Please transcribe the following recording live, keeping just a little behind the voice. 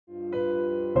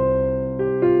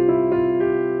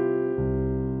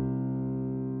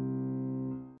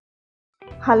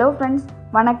Hello friends,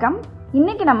 வணக்கம்.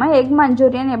 இன்றைக்கி நம்ம எக்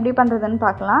மஞ்சூரியன் எப்படி பண்ணுறதுன்னு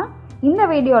பார்க்கலாம். இந்த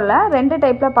வீடியோவில் 2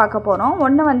 டைப்பில் பார்க்க போகிறோம்.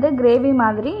 ஒன்று வந்து கிரேவி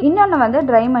மாதிரி, இன்னொன்று வந்து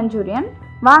ட்ரை மஞ்சூரியன்.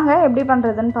 வாங்க எப்படி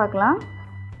பண்ணுறதுன்னு பார்க்கலாம்.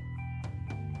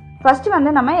 ஃபஸ்ட்டு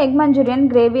வந்து நம்ம எக் மஞ்சூரியன்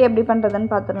கிரேவி எப்படி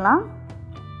பண்ணுறதுன்னு பார்த்துடலாம்.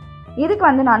 இதுக்கு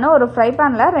வந்து நான் ஒரு ஃப்ரை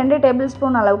பேனில் 2 டேபிள்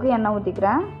ஸ்பூன் அளவுக்கு எண்ணெய்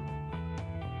ஊற்றிக்கிறேன்.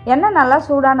 எண்ணெய் நல்லா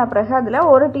சூடான பிறகு அதில்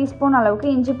 1 டீஸ்பூன் அளவுக்கு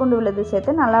இஞ்சி பூண்டு விழுது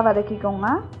சேர்த்து நல்லா வதக்கிக்கோங்க.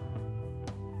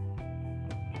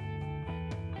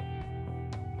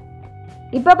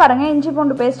 இப்போ பாருங்கள், இஞ்சி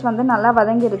பூண்டு பேஸ்ட் வந்து நல்லா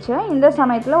வதங்கிருச்சு. இந்த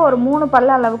சமயத்தில் ஒரு 3 பல்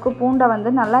அளவுக்கு பூண்டை வந்து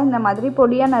நல்லா இந்த மாதிரி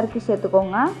பொடியாக நறுக்கி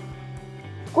சேர்த்துக்கோங்க.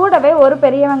 கூடவே ஒரு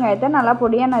பெரிய வெங்காயத்தை நல்லா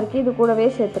பொடியாக நறுக்கி இது கூடவே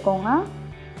சேர்த்துக்கோங்க.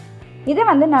 இதை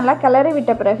வந்து நல்லா கிளறி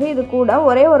விட்ட பிறகு இது கூட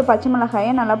ஒரே ஒரு பச்சை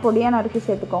மிளகாயை நல்லா பொடியாக நறுக்கி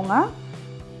சேர்த்துக்கோங்க.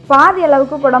 பாதி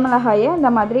அளவுக்கு குடமிளகாயை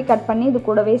இந்த மாதிரி கட் பண்ணி இது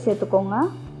கூடவே சேர்த்துக்கோங்க.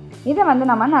 இதை வந்து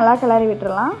நம்ம நல்லா கிளறி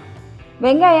விட்டுடலாம்.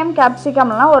 வெங்காயம்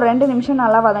கேப்சிகம்லாம் ஒரு 2 நிமிஷம்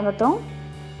நல்லா வதங்கட்டும்.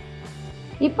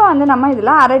 இப்போ வந்து நம்ம இதில்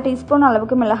 1/2 டீஸ்பூன்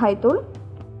அளவுக்கு மிளகாய்த்தூள்,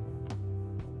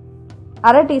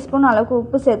 1/2 டீஸ்பூன் அளவுக்கு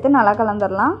உப்பு சேர்த்து நல்லா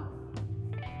கலந்துடலாம்.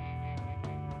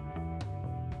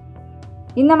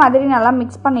 இந்த மாதிரி நல்லா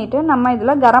மிக்ஸ் பண்ணிவிட்டு நம்ம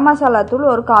இதில் கரம் மசாலா தூள்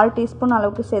ஒரு 1/4 டீஸ்பூன்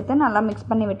அளவுக்கு சேர்த்து நல்லா மிக்ஸ்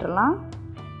பண்ணி விட்டுடலாம்.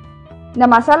 இந்த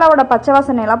மசாலாவோட பச்சை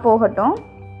வாசனையெல்லாம் போகட்டும்.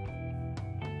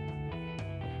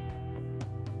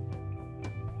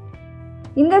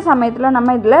 இந்த சமயத்தில்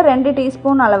நம்ம இதில் 2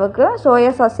 டீஸ்பூன் அளவுக்கு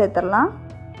சோயா சாஸ் சேர்த்துடலாம்.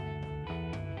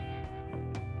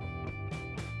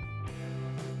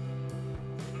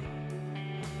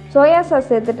 சோயா சாஸ்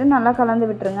சேர்த்துட்டு நல்லா கலந்து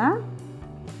விட்டுருங்க.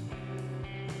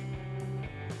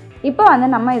 இப்போ வந்து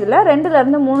நம்ம இதில்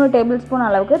 2லேருந்து 3 டேபிள் ஸ்பூன்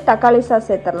அளவுக்கு தக்காளி சாஸ்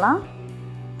சேர்த்துடலாம்.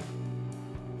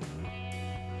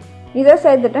 இதை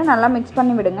சேர்த்துட்டு நல்லா மிக்ஸ்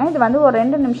பண்ணி விடுங்க. இது வந்து ஒரு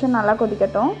 2 நிமிஷம் நல்லா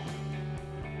கொதிக்கட்டும்.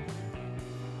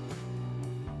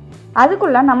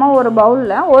 அதுக்குள்ளே நம்ம ஒரு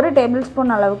பவுலில் 1 டேபிள்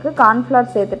ஸ்பூன் அளவுக்கு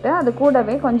கார்ன்ஃப்ளவர் சேர்த்துட்டு அது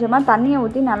கூடவே கொஞ்சமாக தண்ணியை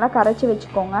ஊற்றி நல்லா கரைச்சி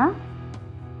வச்சுக்கோங்க.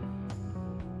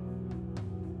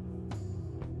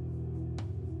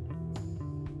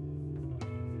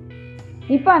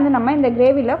 இப்போ வந்து நம்ம இந்த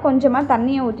கிரேவியில் கொஞ்சமாக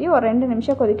தண்ணியை ஊற்றி ஒரு 2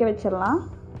 நிமிஷம் கொதிக்க வச்சிடலாம்.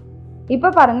 இப்போ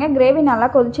பாருங்கள், கிரேவி நல்லா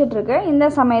கொதிச்சிட்ருக்கு. இந்த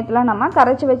சமயத்தில் நம்ம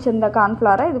கரைச்சி வச்சுருந்த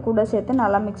கார்ன்ஃப்ளவரை இது கூட சேர்த்து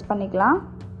நல்லா மிக்ஸ் பண்ணிக்கலாம்.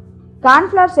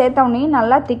 கார்ன்ஃப்ளவர் சேர்த்தோடனே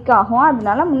நல்லா திக்காகும்.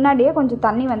 அதனால முன்னாடியே கொஞ்சம்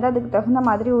தண்ணி வந்து அதுக்கு தகுந்த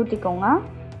மாதிரி ஊற்றிக்கோங்க.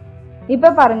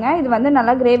 இப்போ பாருங்கள், இது வந்து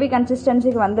நல்லா கிரேவி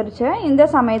கன்சிஸ்டன்சிக்கு வந்துருச்சு.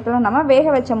 இந்த சமயத்தில் நம்ம வேக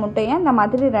வச்ச முட்டையை இந்த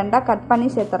மாதிரி 2ஆக கட் பண்ணி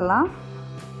சேர்த்துடலாம்.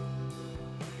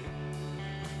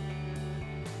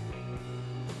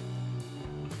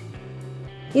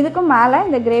 இதுக்கு மேலே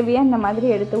இந்த கிரேவியை இந்த மாதிரி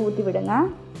எடுத்து ஊற்றி விடுங்க.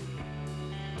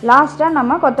 லாஸ்ட்டாக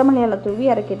நம்ம கொத்தமல்லி இலை தூவி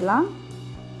இறக்கிடலாம்.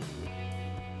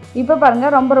 இப்போ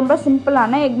பாருங்கள், ரொம்ப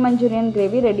சிம்பிளான எக் மஞ்சூரியன்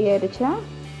கிரேவி ரெடி ஆயிடுச்சு.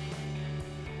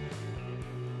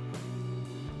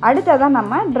 அடுத்ததாக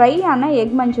நம்ம ட்ரையான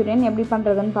எக் மஞ்சூரியன் எப்படி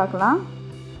பண்ணுறதுன்னு பார்க்கலாம்.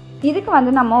 இதுக்கு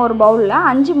வந்து நம்ம ஒரு பவுலில்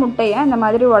 5 முட்டையை இந்த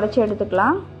மாதிரி உடச்சி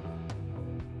எடுத்துக்கலாம்.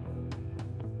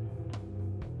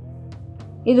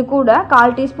 இது கூட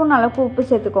 1/4 டீஸ்பூன் அளவுக்கு உப்பு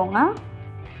சேர்த்துக்கோங்க.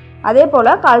 அதே போல்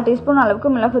 1/4 டீஸ்பூன் அளவுக்கு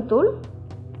மிளகுத்தூள்,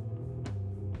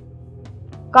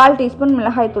 1/4 டீஸ்பூன்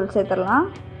மிளகாய்த்தூள் சேர்த்துடலாம்.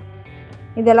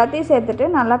 இது எல்லாத்தையும் சேர்த்துட்டு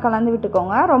நல்லா கலந்து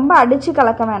விட்டுக்கோங்க. ரொம்ப அடித்து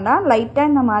கலக்க வேண்டாம்,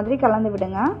 லைட்டாக இந்த மாதிரி கலந்து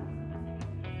விடுங்க.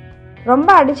 ரொம்ப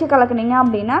அடித்து கலக்குனீங்க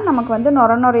அப்படின்னா நமக்கு வந்து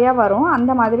நுரையாக வரும்.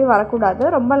 அந்த மாதிரி வரக்கூடாது.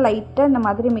 ரொம்ப லைட்டாக இந்த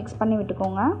மாதிரி மிக்ஸ் பண்ணி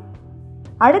விட்டுக்கோங்க.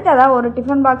 அடுத்ததாக ஒரு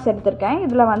டிஃபன் பாக்ஸ் எடுத்திருக்கேன்.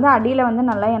 இதில் வந்து அடியில் வந்து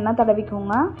நல்லா எண்ணெய்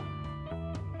தடவிக்கோங்க.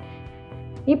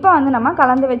 இப்போ வந்து நம்ம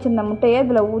கலந்து வச்சுருந்த முட்டையை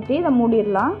இதில் ஊற்றி இதை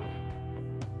மூடிடலாம்.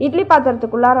 இட்லி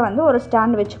பாத்திரத்துக்குள்ளார வந்து ஒரு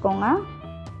ஸ்டாண்ட் வச்சுக்கோங்க.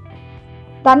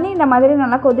 தண்ணி இந்த மாதிரி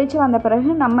நல்லா கொதித்து வந்த பிறகு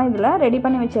நம்ம இதில் ரெடி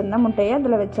பண்ணி வச்சுருந்த முட்டையை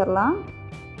இதில் வச்சிடலாம்.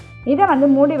 இதை வந்து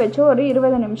மூடி வச்சு ஒரு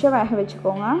 20 நிமிஷம் வேக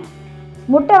வச்சுக்கோங்க.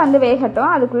 முட்டை வந்து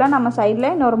வேகட்டும். அதுக்குள்ளே நம்ம சைடில்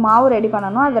இன்னொரு மாவு ரெடி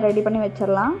பண்ணணும். அதை ரெடி பண்ணி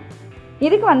வச்சிடலாம்.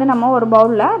 இதுக்கு வந்து நம்ம ஒரு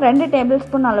பவுலில் 2 டேபிள்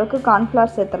ஸ்பூன் அளவுக்கு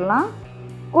கார்ன்ஃப்ளவர் சேர்த்துடலாம்.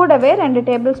 கூடவே 2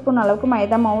 டேபிள் ஸ்பூன் அளவுக்கு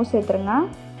மைதா மாவு சேர்த்துருங்க.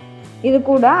 இது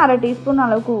கூட 1/2 டீஸ்பூன்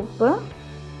அளவுக்கு உப்பு,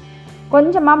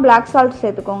 கொஞ்சமாக பிளாக் சால்ட்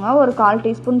சேர்த்துக்கோங்க. ஒரு 1/4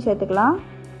 டீஸ்பூன் சேர்த்துக்கலாம்.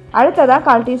 அடுத்ததாக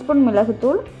 1/4 டீஸ்பூன்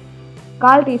மிளகுத்தூள்,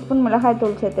 1/4 டீஸ்பூன்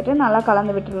மிளகாய்த்தூள் சேர்த்துட்டு நல்லா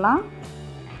கலந்து விட்டுடலாம்.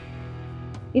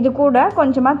 இது கூட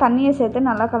கொஞ்சமாக தண்ணியை சேர்த்து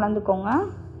நல்லா கலந்துக்கோங்க.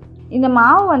 இந்த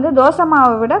மாவு வந்து தோசை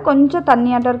மாவை விட கொஞ்சம்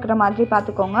தண்ணியாட்டம் இருக்கிற மாதிரி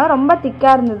பார்த்துக்கோங்க. ரொம்ப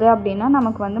திக்காக இருந்தது அப்படின்னா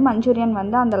நமக்கு வந்து மஞ்சூரியன்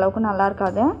வந்து அந்தளவுக்கு நல்லா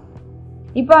இருக்காது.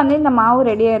 இப்போ வந்து இந்த மாவு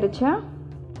ரெடி ஆயிடுச்சு.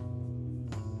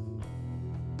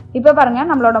 இப்போ பாருங்கள்,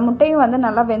 நம்மளோட முட்டையும் வந்து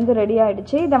நல்லா வெந்து ரெடி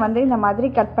ஆகிடுச்சு. இதை வந்து இந்த மாதிரி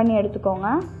கட் பண்ணி எடுத்துக்கோங்க.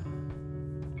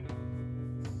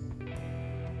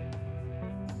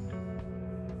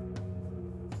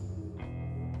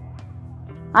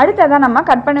 அடுத்ததாக நம்ம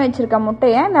கட் பண்ணி வச்சுருக்க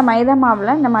முட்டையை இந்த மைதா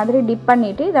மாவில் இந்த மாதிரி டிப்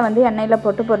பண்ணிவிட்டு இதை வந்து எண்ணெயில்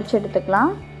போட்டு பொரிச்சு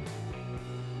எடுத்துக்கலாம்.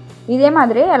 இதே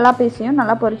மாதிரி எல்லா பீஸையும்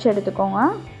நல்லா பொரிச்சு எடுத்துக்கோங்க.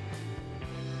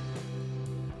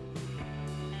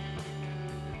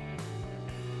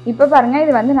 இப்போ பாருங்கள்,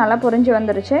 இது வந்து நல்லா பொரிஞ்சு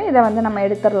வந்துருச்சு. இதை வந்து நம்ம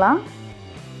எடுத்துடலாம்.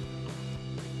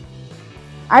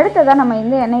 அடுத்ததாக நம்ம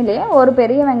இந்த எண்ணெயிலேயே ஒரு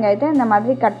பெரிய வெங்காயத்தை இந்த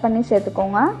மாதிரி கட் பண்ணி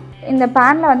சேர்த்துக்கோங்க. இந்த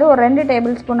பேனில் வந்து ஒரு 2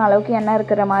 டேபிள் ஸ்பூன் அளவுக்கு எண்ணெய்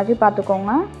இருக்கிற மாதிரி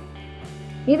பார்த்துக்கோங்க.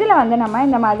 இதில் வந்து நம்ம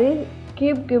இந்த மாதிரி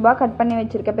க்யூபாக கட் பண்ணி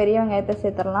வச்சுருக்க பெரிய வெங்காயத்தை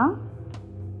சேர்த்துடலாம்.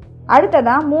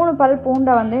 அடுத்ததாக 3 பல்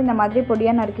பூண்டை வந்து இந்த மாதிரி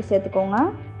பொடியாக நறுக்கி சேர்த்துக்கோங்க.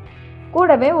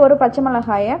 கூடவே ஒரு பச்சை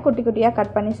மிளகாயை குட்டி குட்டியாக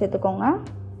கட் பண்ணி சேர்த்துக்கோங்க.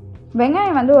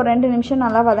 வெங்காயம் வந்து ஒரு 2 நிமிஷம்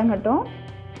நல்லா வதங்கட்டும்.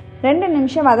 2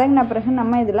 நிமிஷம் வதங்கின பிறகு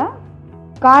நம்ம இதில்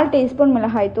 1/4 டீஸ்பூன்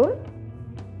மிளகாய்த்தூள்,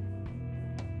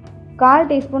 1/4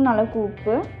 டீஸ்பூன் அளவுக்கு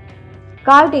உப்பு,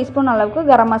 1/4 டீஸ்பூன் அளவுக்கு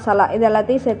கரம் மசாலா இது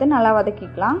எல்லாத்தையும் சேர்த்து நல்லா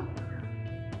வதக்கிக்கலாம்.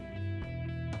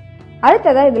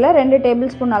 அடுத்ததாக இதில் 2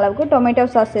 டேபிள் ஸ்பூன் அளவுக்கு டொமேட்டோ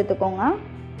சாஸ் சேர்த்துக்கோங்க.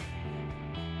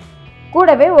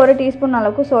 கூடவே 1 டீஸ்பூன்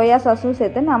அளவுக்கு சோயா சாஸும்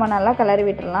சேர்த்து நம்ம நல்லா கிளறி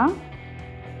விட்டுடலாம்.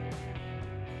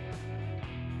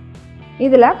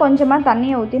 இதில் கொஞ்சமாக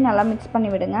தண்ணியை ஊற்றி நல்லா மிக்ஸ் பண்ணி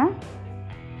விடுங்க.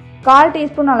 1/4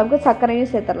 டீஸ்பூன் அளவுக்கு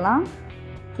சர்க்கரையும் சேர்த்துடலாம்.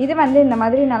 இது வந்து இந்த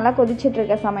மாதிரி நல்லா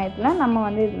கொதிச்சிட்ருக்க சமயத்தில் நம்ம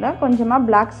வந்து இதில் கொஞ்சமாக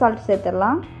பிளாக் சால்ட்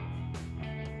சேர்த்துடலாம்.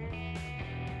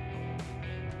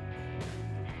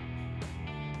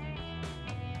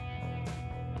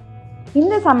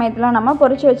 இந்த சமயத்தில் நம்ம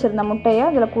பொரிச்சு வச்சுருந்த முட்டையை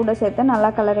அதில் கூட சேர்த்து நல்லா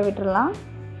கிளறி விட்டுடலாம்.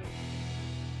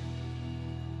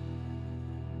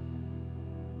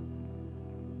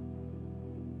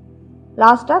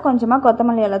 லாஸ்ட்டாக கொஞ்சமாக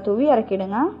கொத்தமல்லி இலை தூவி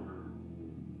இறக்கிடுங்க.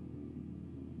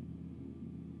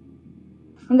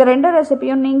 இந்த 2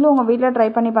 ரெசிபியும் நீங்களும் உங்கள் வீட்டில் ட்ரை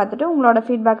பண்ணி பார்த்துட்டு உங்களோட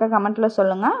ஃபீட்பேக்கை கமெண்ட்டில்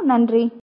சொல்லுங்கள். நன்றி.